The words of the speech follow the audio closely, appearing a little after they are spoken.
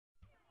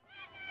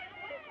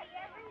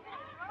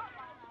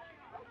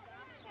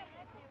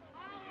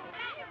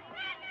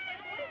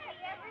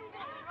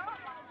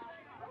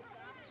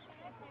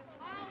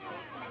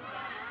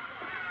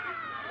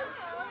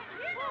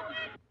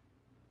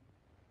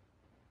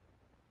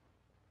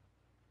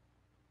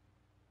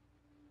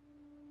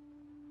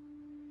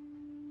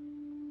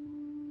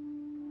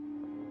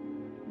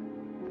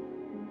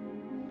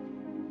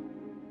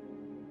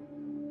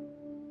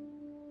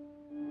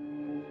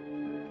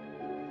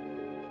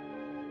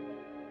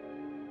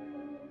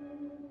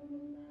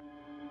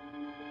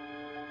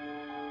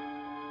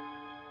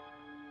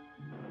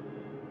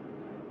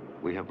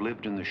We have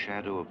lived in the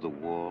shadow of the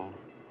wall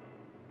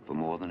for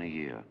more than a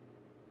year.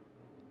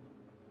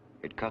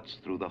 It cuts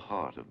through the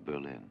heart of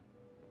Berlin.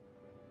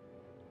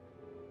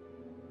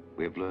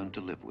 We have learned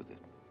to live with it.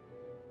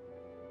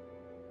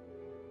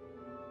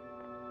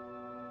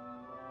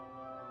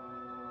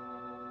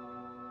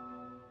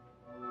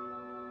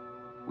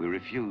 We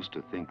refuse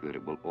to think that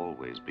it will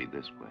always be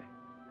this way.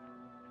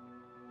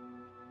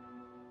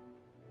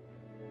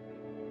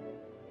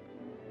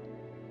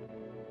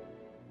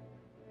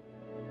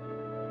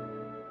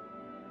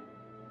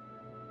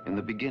 In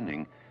the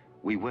beginning,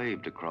 we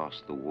waved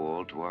across the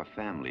wall to our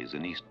families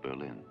in East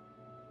Berlin.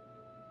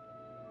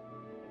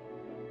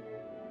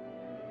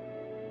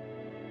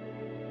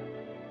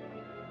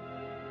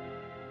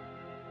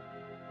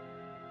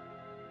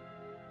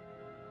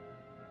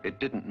 It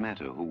didn't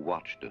matter who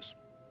watched us.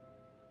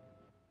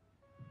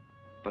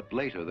 But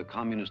later, the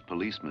communist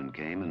policemen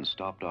came and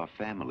stopped our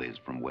families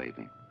from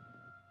waving.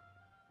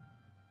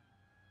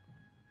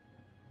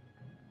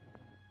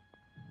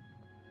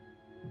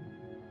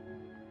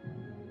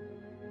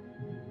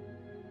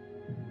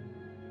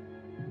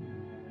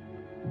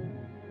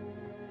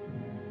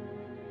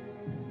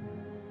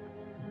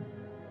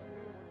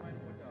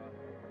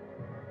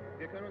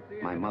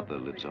 My mother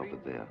lives over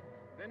there.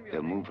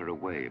 They'll move her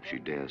away if she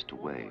dares to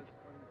wave.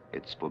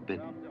 It's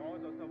forbidden.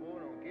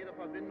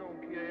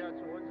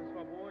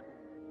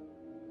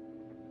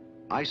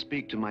 I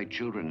speak to my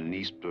children in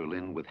East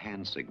Berlin with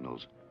hand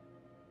signals,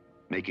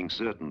 making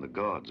certain the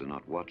guards are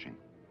not watching.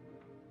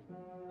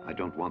 I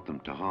don't want them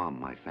to harm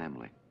my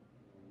family.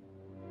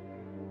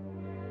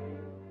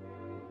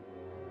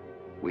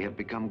 We have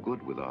become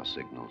good with our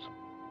signals.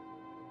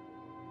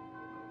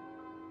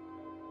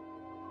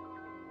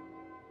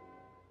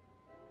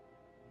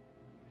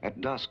 At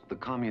dusk, the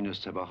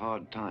communists have a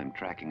hard time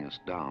tracking us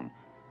down,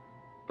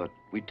 but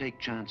we take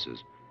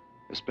chances,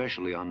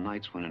 especially on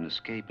nights when an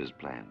escape is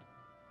planned.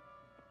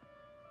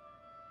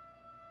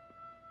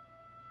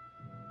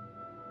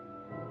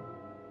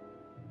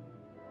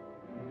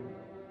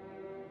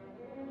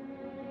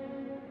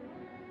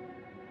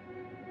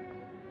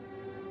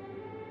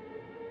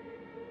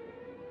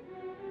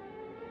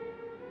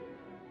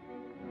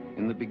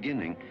 In the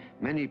beginning,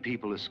 many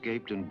people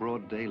escaped in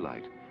broad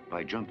daylight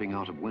by jumping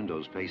out of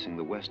windows facing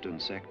the western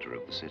sector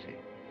of the city.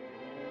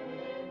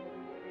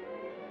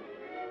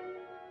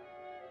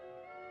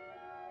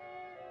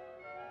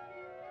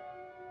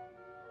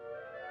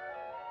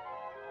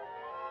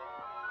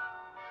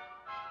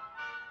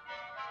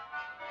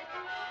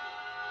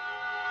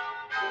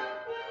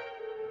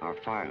 Our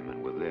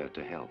firemen were there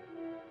to help.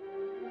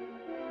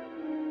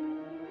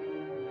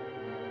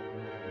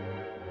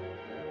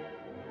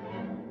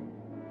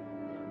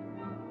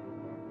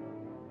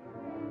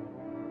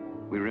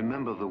 We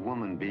remember the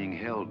woman being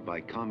held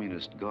by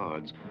communist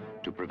guards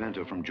to prevent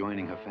her from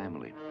joining her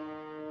family.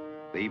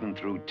 They even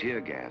threw tear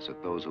gas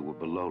at those who were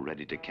below,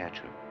 ready to catch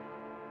her.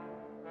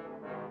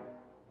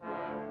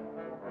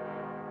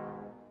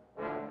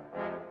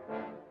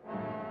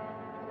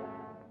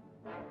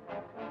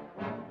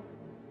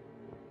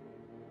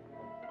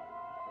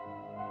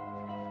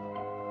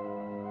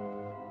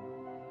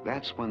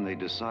 That's when they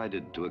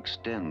decided to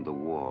extend the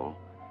wall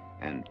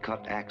and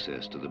cut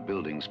access to the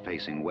buildings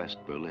facing West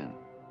Berlin.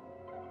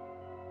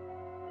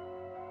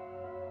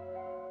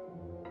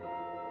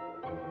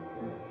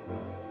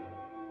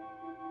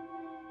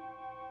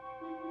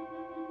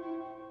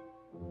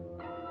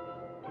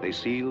 They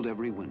sealed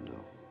every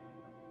window.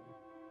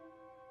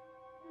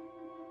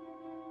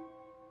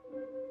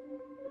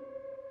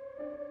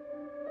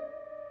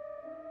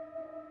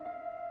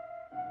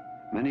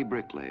 Many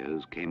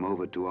bricklayers came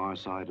over to our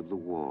side of the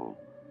wall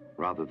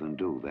rather than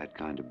do that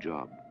kind of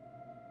job.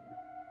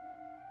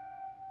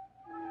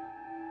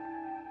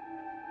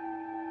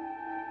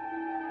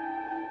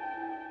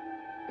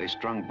 They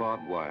strung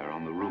barbed wire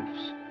on the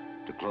roofs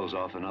to close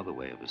off another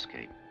way of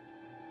escape.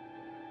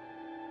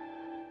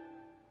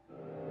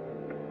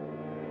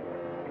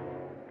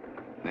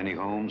 Many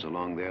homes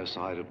along their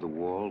side of the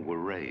wall were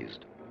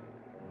razed.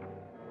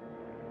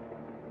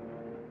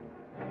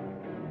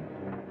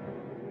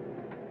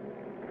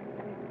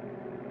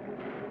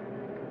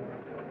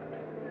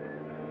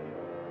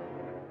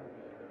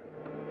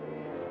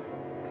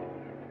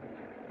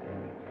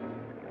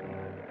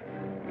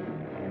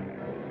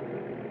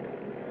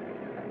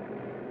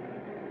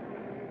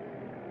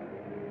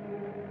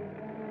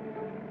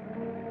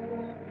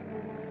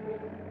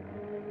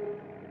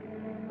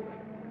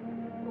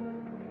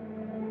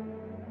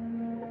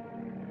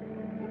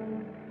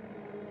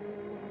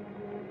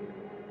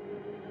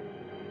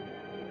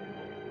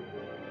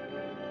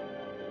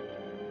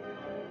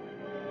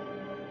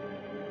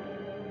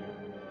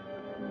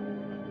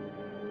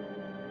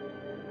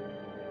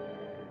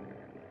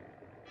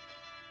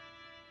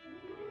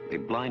 They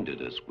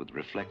blinded us with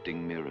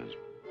reflecting mirrors.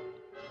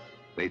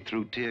 They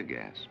threw tear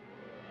gas.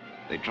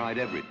 They tried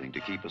everything to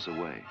keep us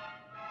away.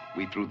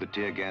 We threw the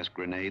tear gas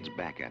grenades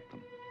back at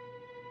them.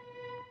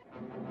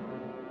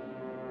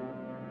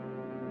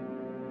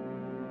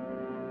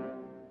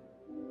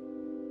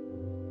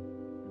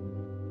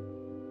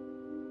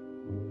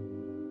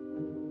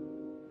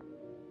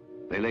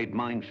 laid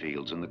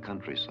minefields in the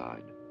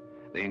countryside.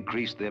 They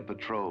increased their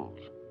patrols.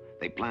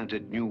 They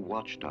planted new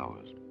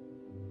watchtowers.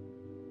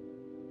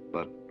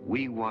 But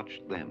we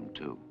watched them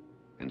too,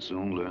 and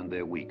soon learned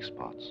their weak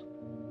spots.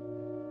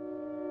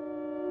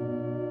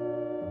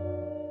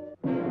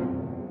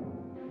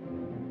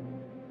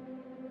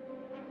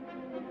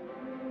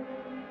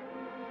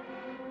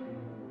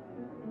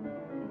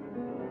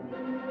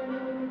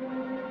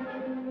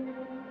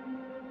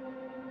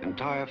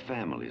 Entire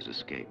families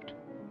escaped,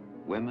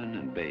 women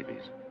and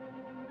babies.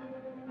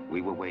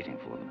 We were waiting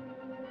for them.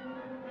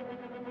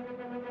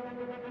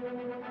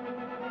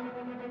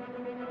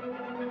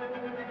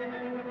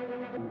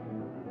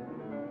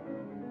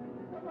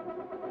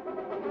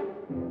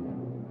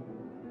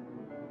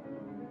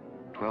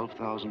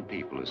 "12,000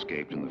 people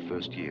escaped in the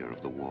first year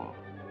of the war.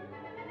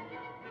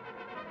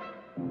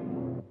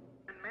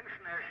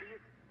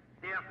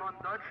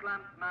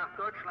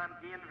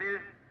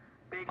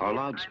 Our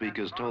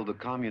loudspeakers told the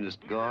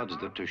communist guards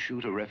that to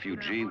shoot a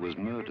refugee was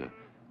murder,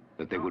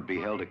 that they would be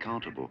held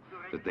accountable,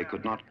 that they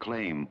could not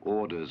claim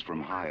orders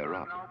from higher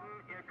up.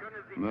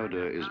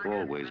 Murder is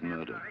always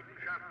murder.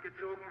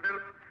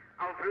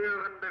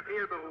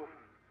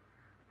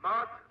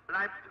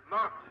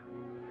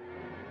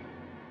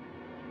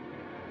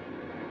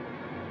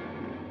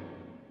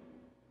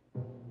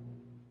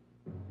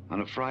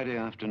 On a Friday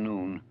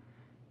afternoon,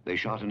 they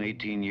shot an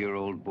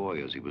 18-year-old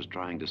boy as he was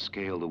trying to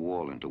scale the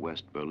wall into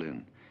West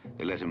Berlin.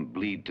 They let him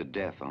bleed to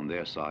death on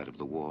their side of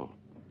the wall.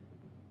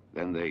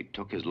 Then they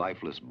took his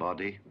lifeless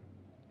body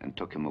and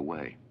took him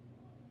away.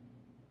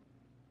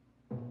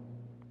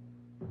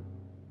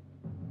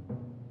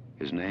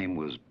 His name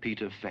was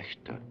Peter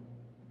Fechter.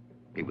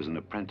 He was an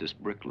apprentice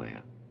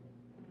bricklayer.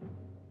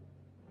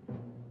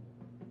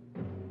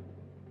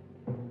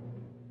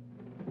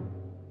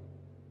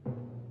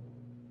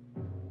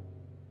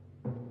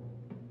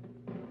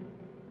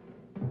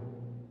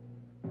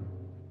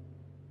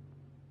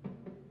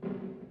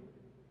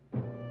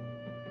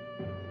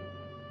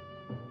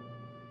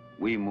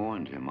 We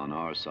mourned him on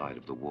our side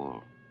of the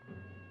wall,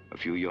 a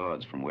few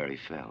yards from where he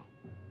fell.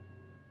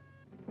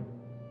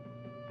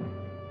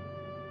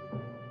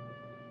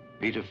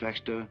 Peter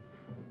Fechter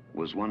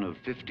was one of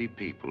 50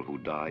 people who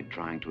died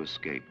trying to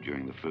escape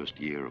during the first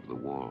year of the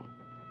war.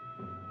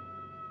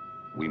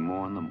 We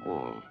mourn them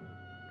all.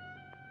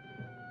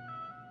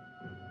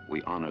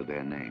 We honor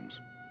their names.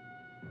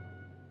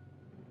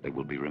 They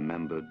will be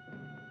remembered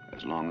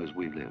as long as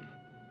we live.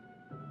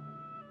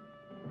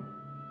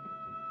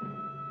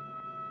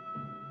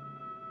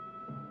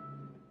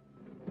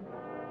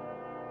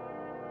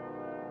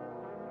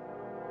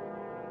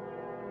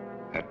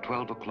 At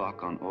 12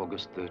 o'clock on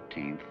August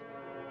 13th,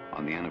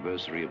 on the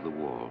anniversary of the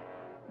war,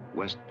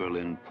 West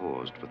Berlin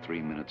paused for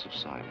 3 minutes of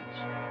silence.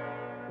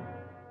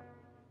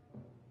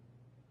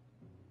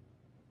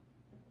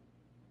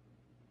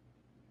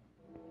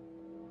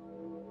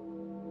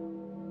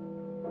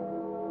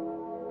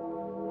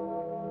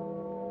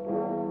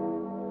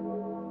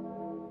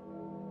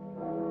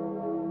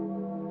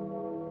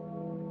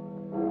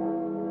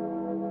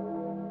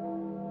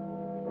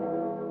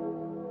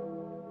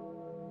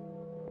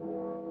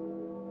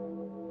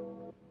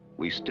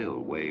 We still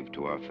wave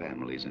to our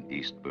families in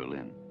East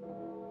Berlin,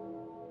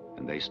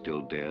 and they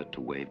still dare to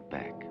wave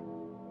back.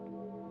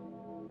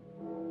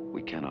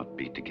 We cannot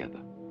be together.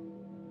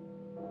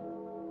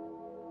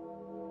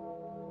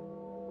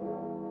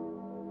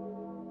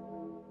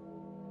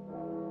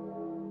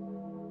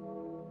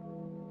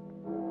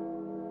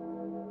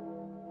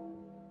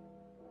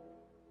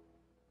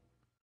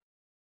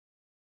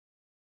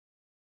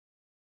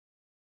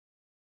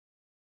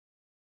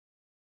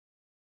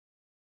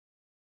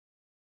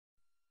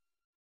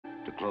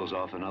 To close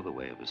off another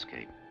way of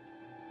escape.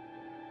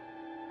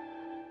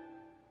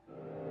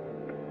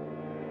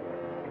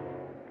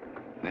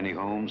 Many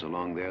homes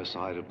along their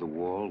side of the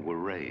wall were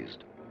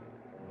razed.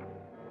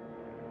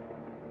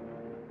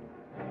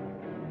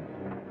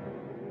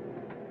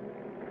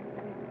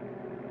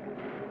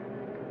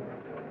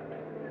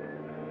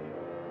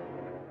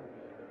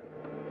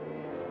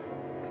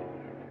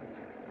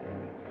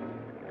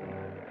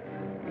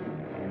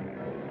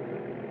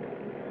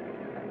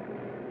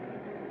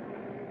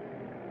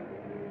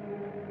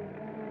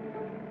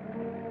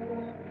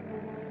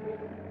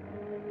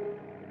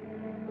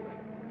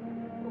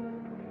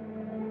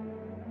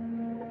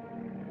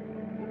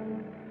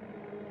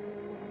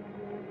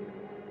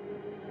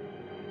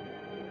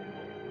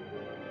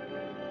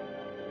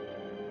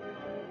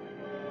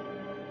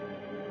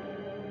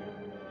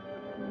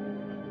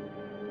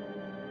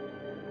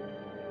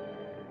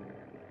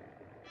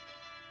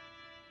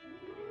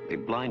 They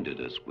blinded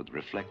us with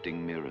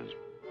reflecting mirrors.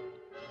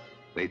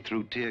 They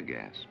threw tear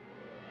gas.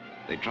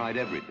 They tried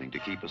everything to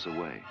keep us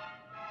away.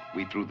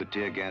 We threw the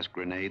tear gas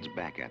grenades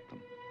back at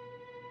them.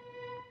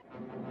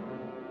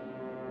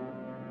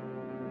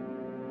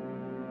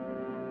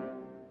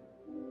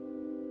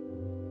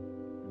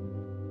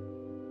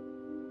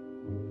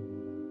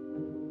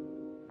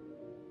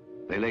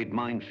 They laid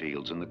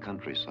minefields in the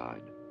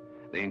countryside.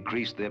 They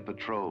increased their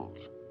patrols.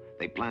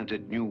 They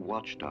planted new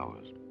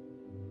watchtowers.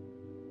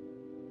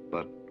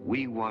 But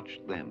we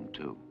watched them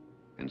too,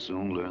 and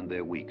soon learned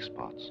their weak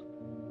spots.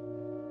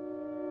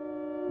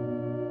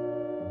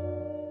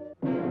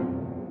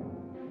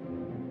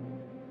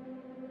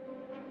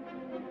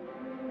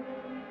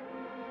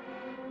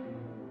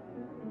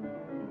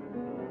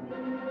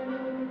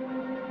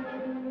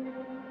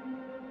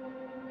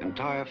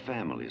 Entire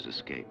families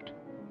escaped,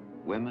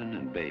 women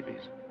and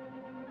babies.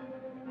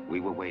 We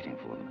were waiting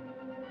for them.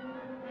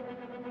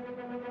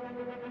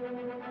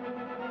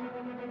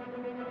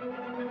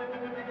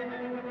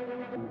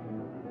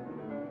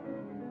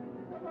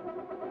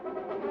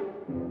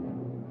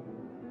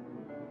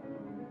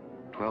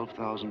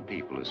 "12,000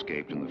 people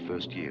escaped in the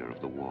first year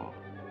of the war.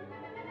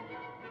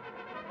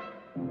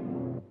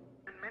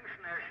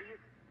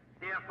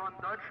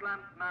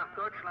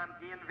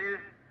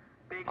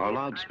 Our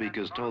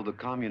loudspeakers told the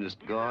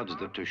communist guards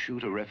that to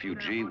shoot a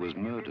refugee was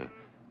murder,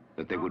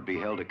 that they would be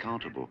held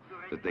accountable,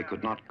 that they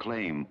could not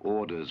claim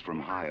orders from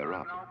higher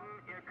up.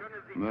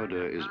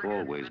 Murder is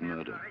always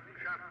murder.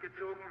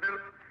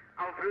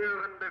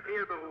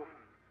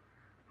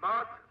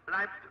 Mord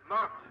bleibt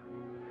Mord.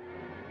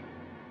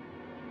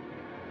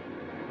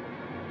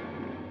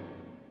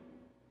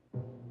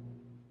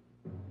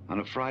 On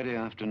a Friday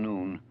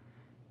afternoon,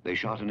 they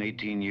shot an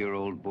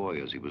 18-year-old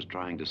boy as he was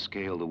trying to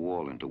scale the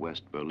wall into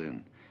West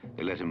Berlin.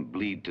 They let him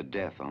bleed to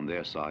death on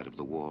their side of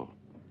the wall.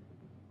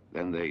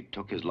 Then they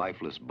took his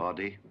lifeless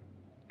body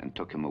and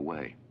took him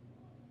away.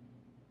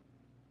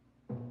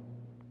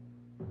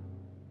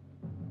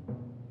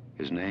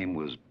 His name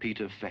was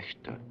Peter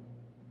Fechter.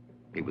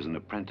 He was an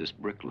apprentice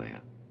bricklayer.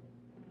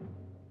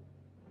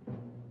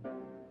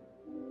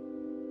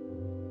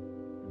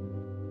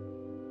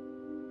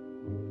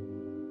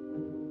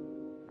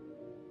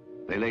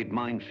 They laid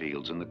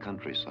minefields in the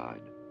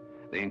countryside.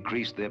 They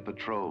increased their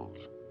patrols.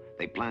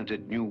 They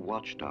planted new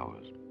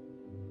watchtowers.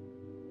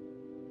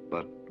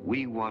 But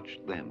we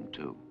watched them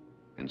too,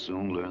 and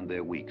soon learned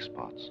their weak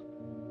spots.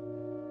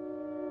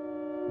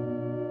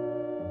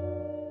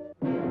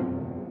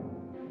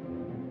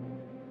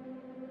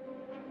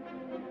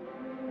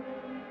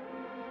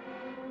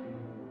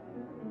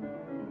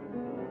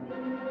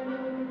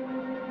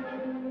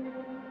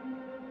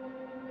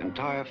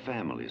 Entire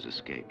families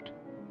escaped,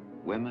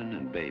 women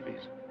and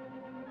babies.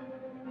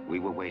 We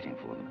were waiting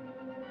for them.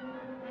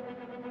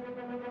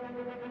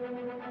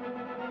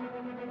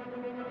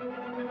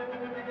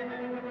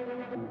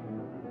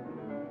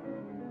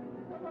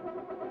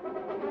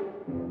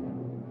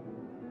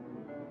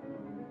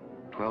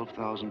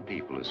 "12,000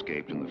 people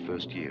escaped in the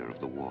first year of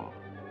the war.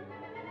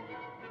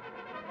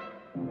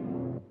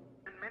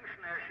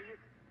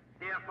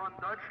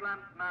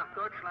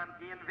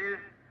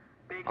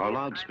 Our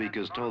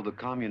loudspeakers told the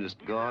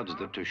communist guards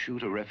that to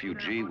shoot a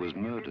refugee was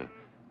murder,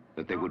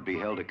 that they would be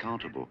held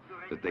accountable,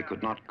 that they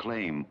could not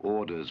claim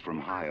orders from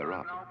higher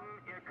up.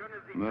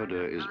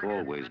 Murder is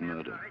always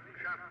murder.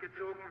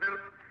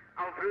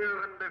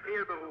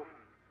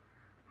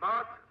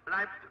 Mord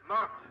bleibt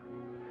Mord.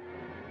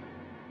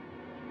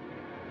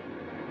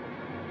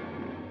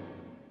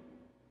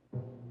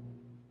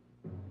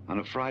 On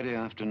a Friday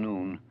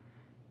afternoon,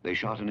 they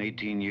shot an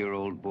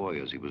 18-year-old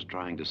boy as he was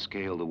trying to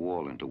scale the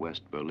wall into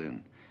West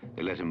Berlin.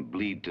 They let him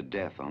bleed to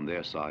death on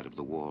their side of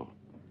the wall.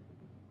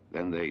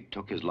 Then they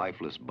took his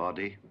lifeless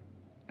body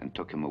and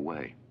took him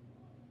away.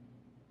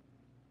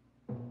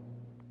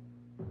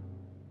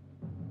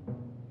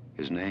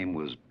 His name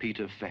was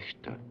Peter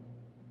Fechter.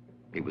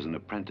 He was an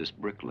apprentice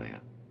bricklayer.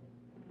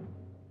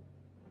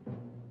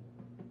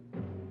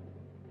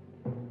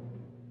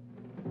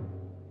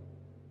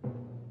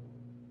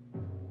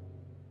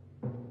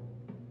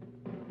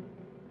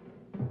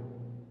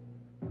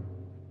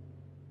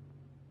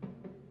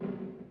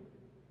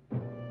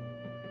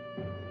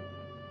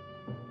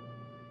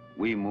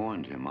 We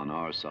mourned him on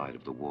our side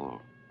of the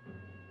wall,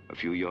 a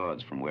few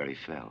yards from where he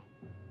fell.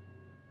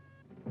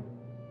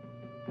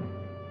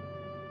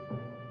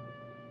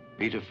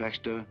 Peter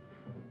Fechter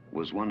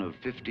was one of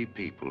 50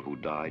 people who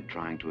died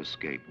trying to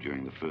escape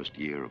during the first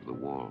year of the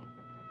war.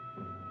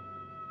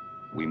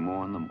 We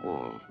mourn them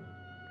all.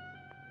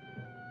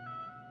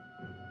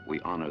 We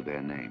honor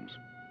their names.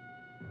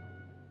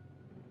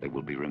 They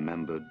will be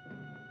remembered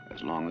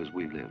as long as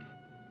we live.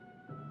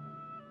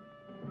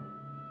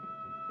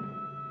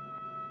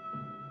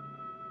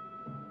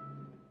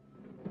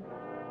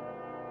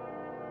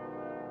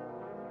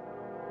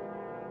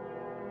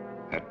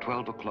 At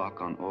 12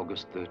 o'clock on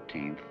August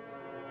 13th,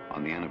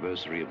 on the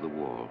anniversary of the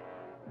war,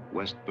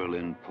 West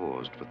Berlin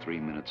paused for 3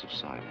 minutes of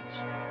silence.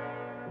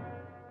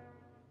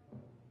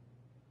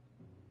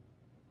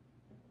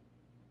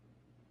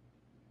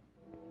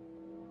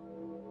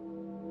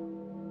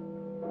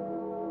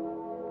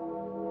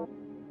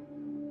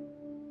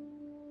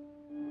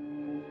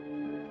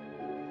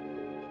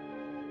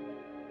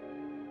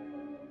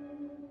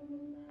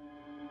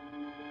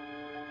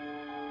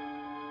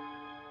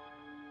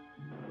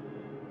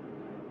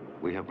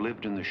 We have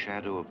lived in the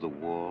shadow of the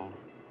wall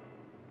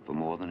for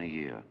more than a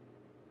year.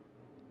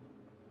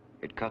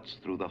 It cuts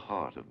through the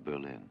heart of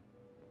Berlin.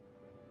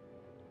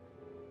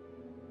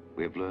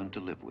 We have learned to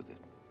live with it.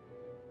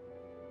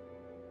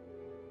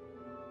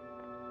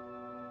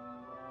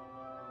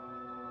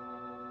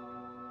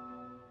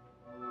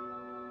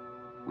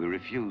 We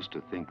refuse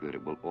to think that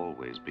it will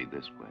always be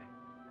this way.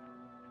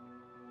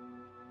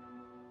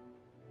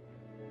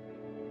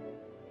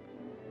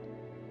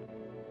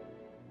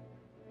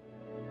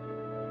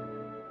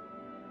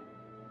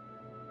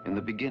 In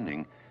the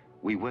beginning,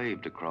 we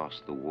waved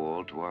across the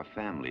wall to our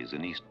families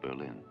in East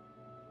Berlin.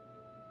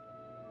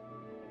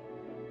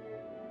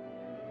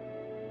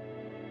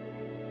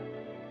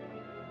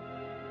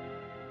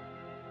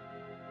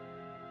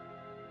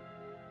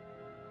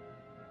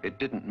 It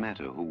didn't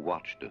matter who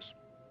watched us.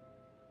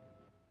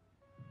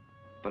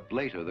 But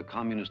later, the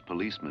communist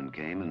policemen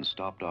came and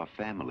stopped our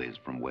families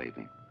from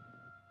waving.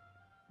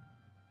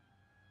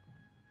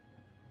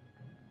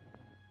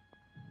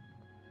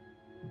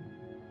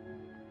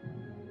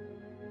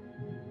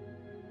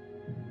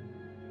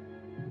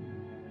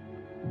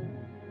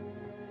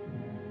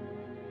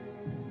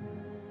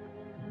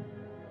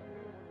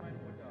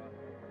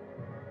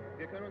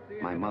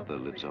 My mother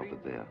lives over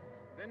there.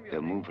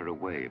 They'll move her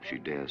away if she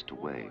dares to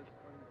wave.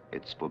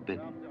 It's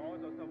forbidden.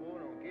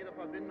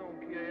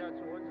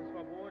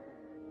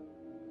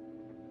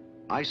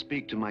 I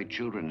speak to my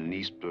children in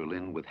East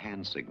Berlin with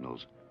hand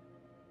signals,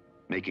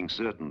 making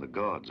certain the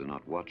guards are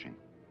not watching.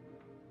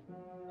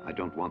 I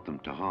don't want them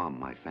to harm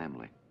my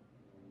family.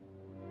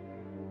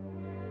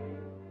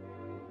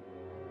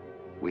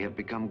 We have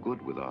become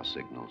good with our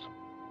signals.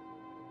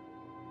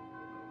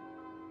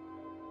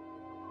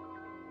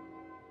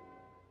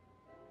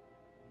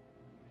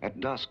 At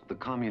dusk, the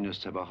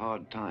communists have a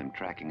hard time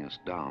tracking us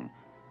down,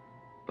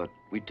 but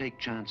we take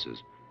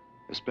chances,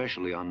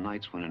 especially on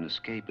nights when an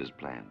escape is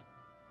planned.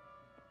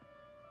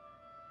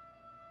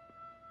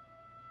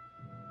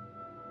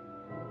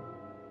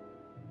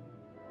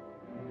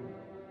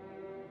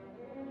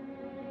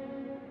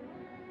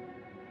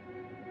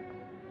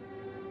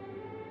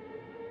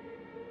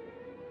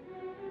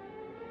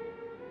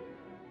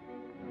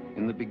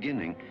 In the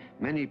beginning,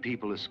 many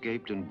people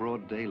escaped in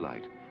broad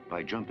daylight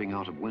by jumping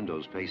out of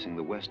windows facing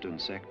the western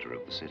sector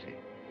of the city.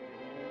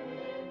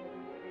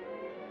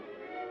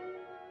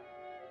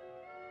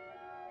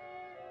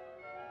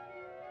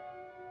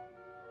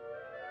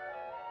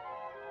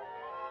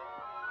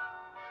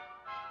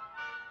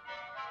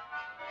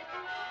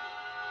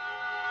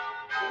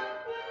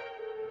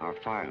 Our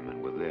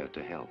firemen were there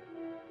to help.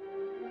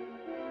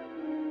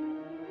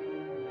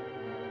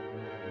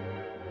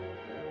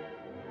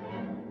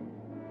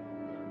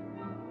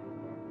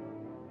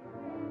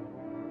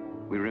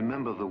 We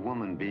remember the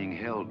woman being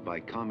held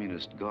by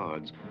communist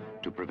guards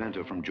to prevent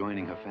her from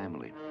joining her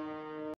family.